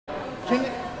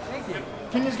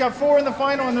Kenya's got 4 in the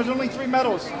final, and there's only 3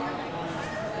 medals.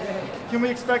 Can we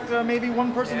expect maybe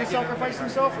one person to sacrifice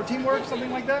himself for teamwork,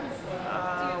 something like that?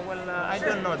 I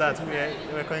don't know that.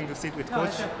 We're going to sit with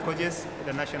coaches,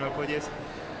 the national coaches,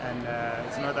 and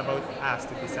it's not about us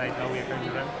to decide how we're going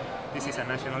to run. This is a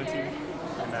national team,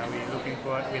 and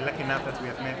we're lucky enough that we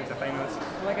have made it to the finals.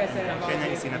 And Kenya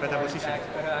is in a better position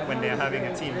when they are having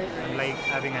a team, unlike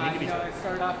having an individual.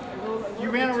 You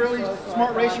ran a really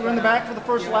smart race. You were in the back for the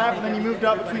first lap, and then you moved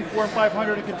up between 400 and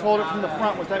 500 and controlled it from the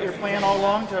front. Was that your plan all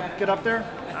along, to get up there?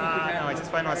 No, I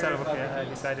just find myself, okay, I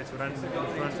decided to run in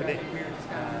front today.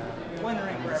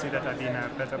 And you see that I'll be in a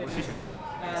better position.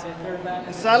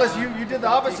 And Silas, you did the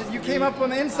opposite. You came up on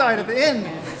the inside at the end.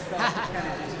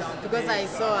 Because I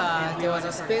saw there was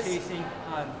a space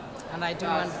and I didn't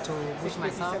want to push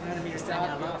myself to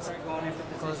stand a lot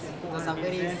because it was a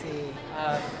very easy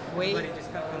way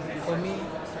for me.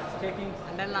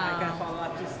 And then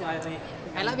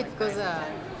I love it because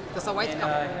there's a white cup.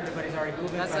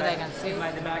 That's what I can say.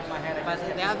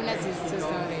 But the happiness is just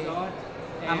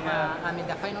I'm in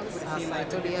the finals, as I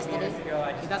told you yesterday.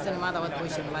 It doesn't matter what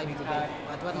position you like today,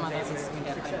 but what matters is in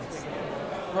the finals.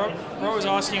 Ro was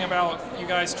asking about you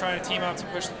guys trying to team up to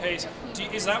push the pace.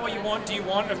 Is that what you want? Do you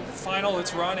want a final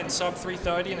that's run in sub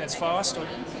 3:30 and it's fast, or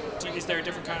is there a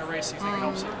different kind of race you think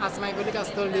helps? As my colleague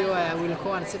has told you, we'll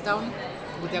go and sit down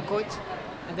with the coach,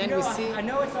 and then we see,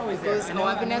 because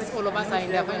our happiness, all of us are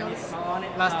in the finals,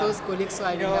 plus those colleagues who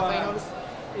are in the finals.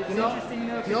 You know,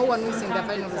 no one who is in the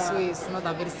finals who is not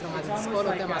a very strong athlete. All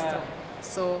of them are strong.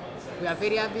 So we are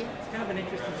very happy.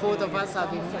 Both of us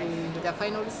have been in the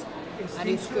finals. And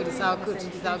it's good. It's our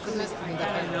goodness to be in the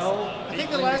finals. I think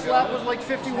the last lap was like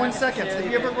 51 seconds. Have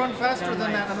you ever run faster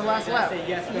than that on the last lap?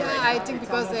 Yeah, I think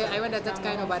because I went at that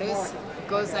kind of a race,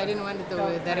 because I didn't want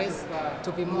the race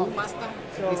to be more faster,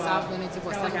 reserve energy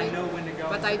for Sunday.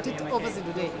 But I did opposite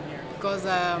today, because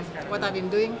what I've been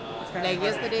doing, like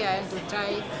yesterday I had to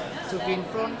try to be in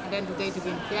front, and then today to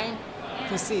be behind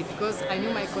to see, because I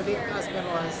knew my colleague Asbel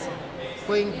was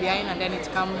going behind and then it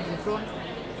come in front.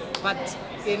 But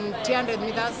in 300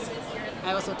 meters,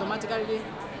 I was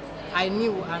I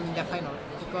knew I'm in the final,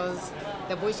 because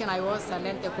the position I was, and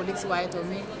then the colleagues who were ahead of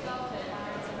me,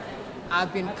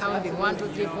 I've been counting 1, 2,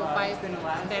 3, 4, 5, and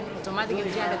then automatically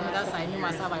in 300 meters, I knew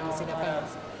myself I was in the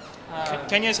finals.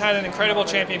 Kenya's had an incredible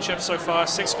championship so far,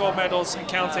 6 gold medals and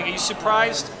counting. Are you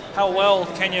surprised how well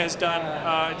Kenya has done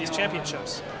at these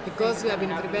championships? Because we have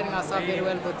been preparing ourselves very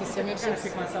well for these championships,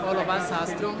 all of us are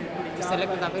strong. We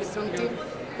selected a very strong team,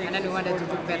 and then we wanted to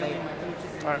do better.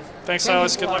 All right. Thanks,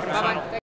 Silas. Good luck in the final.